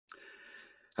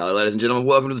Hello, ladies and gentlemen.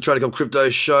 Welcome to the Trader Cobb Crypto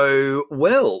Show.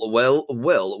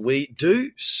 Well, we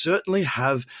do certainly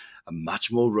have a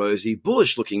much more rosy,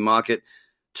 bullish-looking market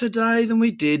today than we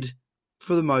did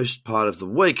for the most part of the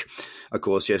week. Of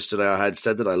course, yesterday I had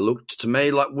said that I looked to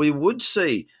me like we would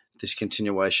see this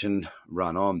continuation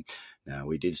run on. Now,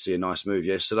 we did see a nice move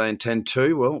yesterday in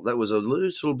 10.2. Well, that was a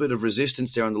little bit of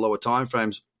resistance there in the lower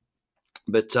timeframes,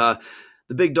 but the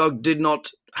big dog did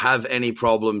not have any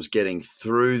problems getting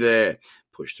through there.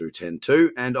 Pushed through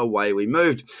 10.2 and away we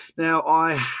moved. Now,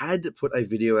 I had put a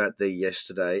video out there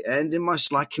yesterday and in my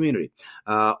Slack community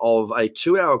of a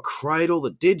 2-hour cradle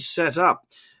that did set up,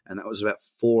 and that was about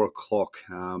 4 o'clock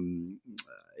in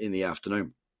the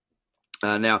afternoon.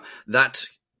 Now, that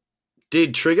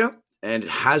did trigger, and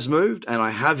it has moved, and I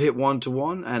have hit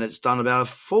 1-to-1, and it's done about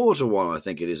 4-to-1, I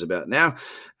think it is about now.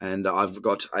 And I've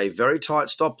got a very tight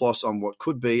stop loss on what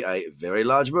could be a very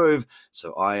large move.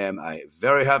 So I am a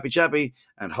very happy chappy,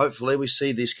 and hopefully we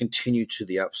see this continue to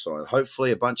the upside. Hopefully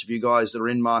a bunch of you guys that are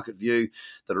in Market View,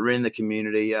 that are in the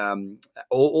community,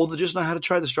 or that just know how to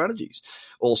trade the strategies,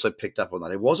 also picked up on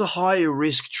that. It was a higher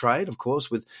risk trade, of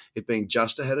course, with it being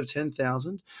just ahead of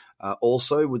 10,000.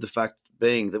 Also with the fact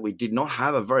being that we did not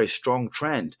have a very strong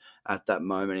trend at that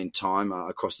moment in time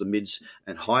across the mids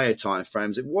and higher time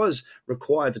frames. It was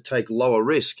required to take lower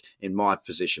risk in my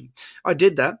position. I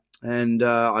did that, and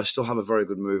I still have a very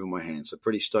good move in my hand, so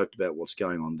pretty stoked about what's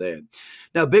going on there.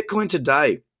 Now, Bitcoin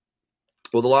today,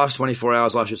 well, the last 24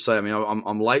 hours, I should say. I mean,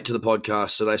 I'm late to the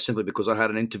podcast today simply because I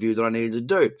had an interview that I needed to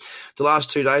do. The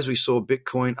last 2 days, we saw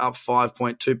Bitcoin up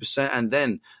 5.2%, and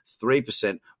then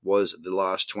 3% was the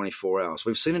last 24 hours.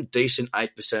 We've seen a decent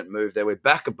 8% move there. We're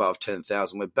back above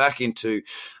 10,000. We're back into,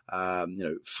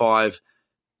 5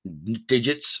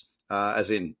 digits,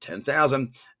 as in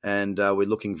 10,000, and we're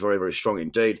looking very, very strong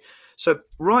indeed. So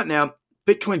right now,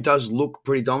 Bitcoin does look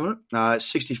pretty dominant.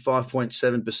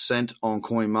 65.7% on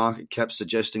CoinMarketCap,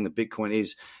 suggesting that Bitcoin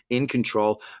is in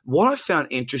control. What I found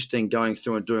interesting going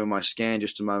through and doing my scan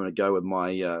just a moment ago with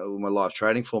my live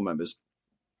trading floor members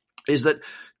is that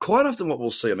quite often what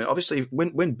we'll see, I mean, obviously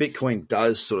when Bitcoin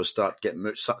does sort of start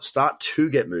to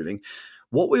get moving,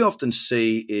 what we often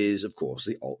see is, of course,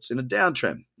 the alts in a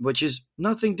downtrend, which is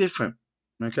nothing different.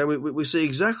 Okay, we see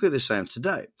exactly the same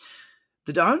today.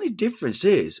 The only difference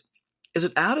is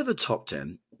that out of the top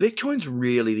 10, Bitcoin's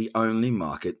really the only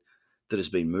market that has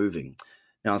been moving.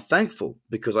 Now, I'm thankful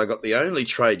because I got the only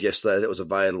trade yesterday that was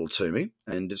available to me,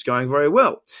 and it's going very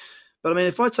well. But, I mean,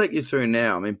 if I take you through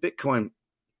now, I mean, Bitcoin,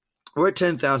 we're at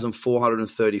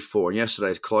 10,434, and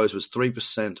yesterday's close was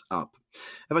 3% up.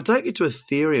 If I take you to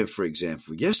Ethereum, for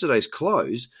example, yesterday's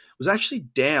close was actually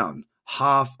down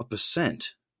 0.5%,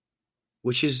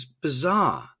 which is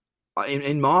bizarre.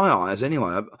 In my eyes,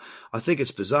 anyway, I think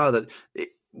it's bizarre that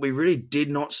we really did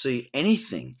not see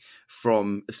anything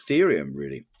from Ethereum,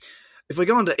 really. If we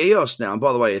go on to EOS now, and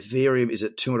by the way, Ethereum is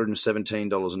at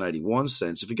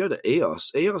 $217.81. If we go to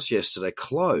EOS yesterday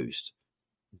closed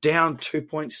down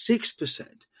 2.6%.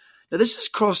 Now, this is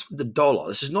crossed with the dollar.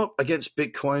 This is not against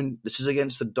Bitcoin. This is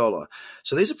against the dollar.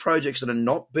 So these are projects that are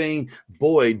not being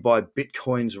buoyed by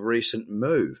Bitcoin's recent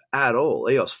move at all.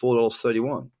 EOS,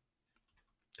 $4.31.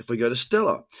 If we go to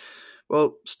Stellar,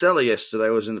 well, Stellar yesterday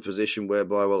was in the position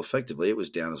whereby, well, effectively it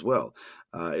was down as well.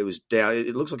 It was down.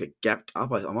 It looks like it gapped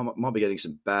up. I might be getting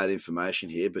some bad information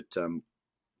here, but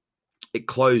it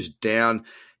closed down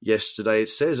yesterday. It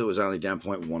says it was only down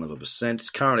 0.1%. It's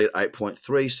currently at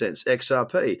 8.3 cents.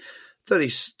 XRP,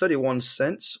 31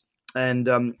 cents.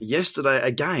 And yesterday,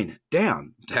 again,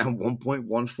 down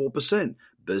 1.14%.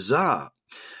 Bizarre.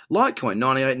 Litecoin,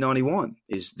 98.91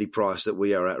 is the price that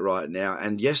we are at right now.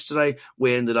 And yesterday,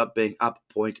 we ended up being up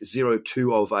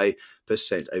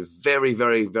 0.02%. A very,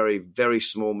 very, very, very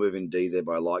small move indeed there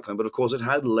by Litecoin. But, of course, it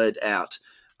had led out,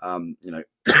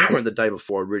 the day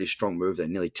before, a really strong move there,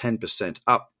 nearly 10%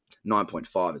 up,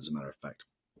 9.5 as a matter of fact.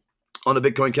 On the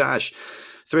Bitcoin Cash,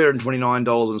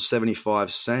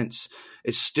 $329.75.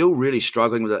 It's still really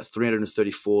struggling with that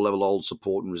 334 level old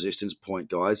support and resistance point,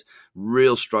 guys.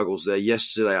 Real struggles there.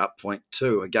 Yesterday up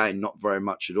 0.2. Again, not very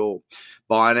much at all.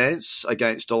 Binance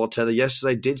against Dollar Tether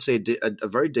yesterday did see a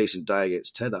very decent day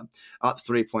against Tether, up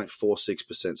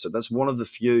 3.46%. So that's one of the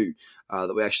few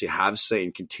that we actually have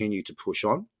seen continue to push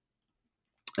on.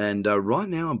 And right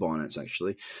now on Binance,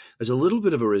 actually, there's a little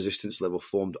bit of a resistance level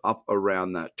formed up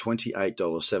around that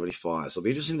 $28.75. So it'll be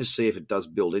interesting to see if it does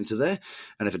build into there,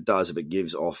 and if it does, if it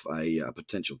gives off a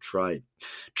potential trade.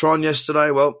 Tron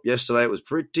yesterday, well, yesterday it was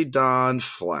pretty darn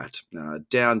flat,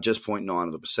 down just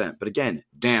 0.9%, but again,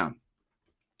 down.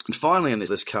 And finally on this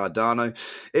list, Cardano,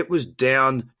 it was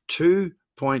down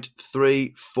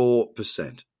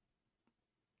 2.34%.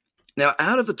 Now,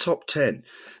 out of the top 10,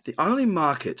 the only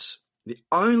markets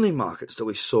that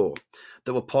we saw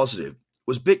that were positive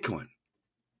was Bitcoin.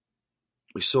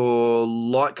 We saw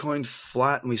Litecoin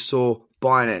flat and we saw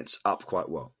Binance up quite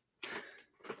well.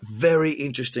 Very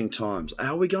interesting times.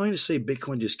 Are we going to see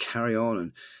Bitcoin just carry on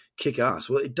and kick ass?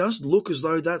 Well, it does look as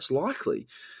though that's likely.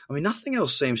 I mean, nothing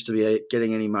else seems to be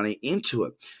getting any money into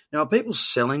it. Now, are people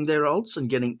selling their alts and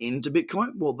getting into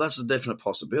Bitcoin? Well, that's a definite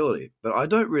possibility, but I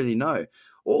don't really know.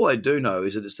 All I do know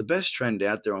is that it's the best trend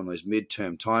out there on those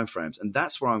midterm timeframes, and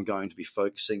that's where I'm going to be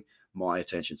focusing my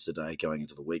attention today going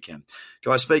into the weekend.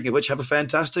 Guys, speaking of which, have a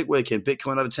fantastic weekend.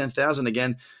 Bitcoin over 10,000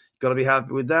 again. Got to be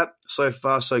happy with that. So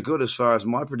far, so good as far as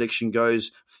my prediction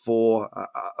goes for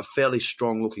a fairly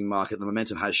strong-looking market. The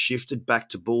momentum has shifted back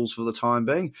to bulls for the time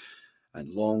being,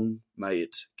 and long may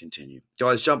it continue.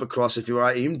 Guys, jump across. If you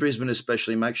are in Brisbane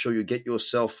especially, make sure you get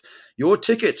yourself your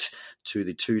ticket to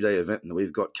the 2-day event that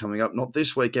we've got coming up, not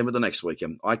this weekend, but the next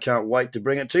weekend. I can't wait to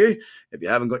bring it to you. If you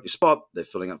haven't got your spot, they're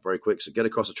filling up very quick, so get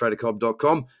across to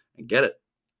tradercobb.com and get it.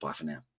 Bye for now.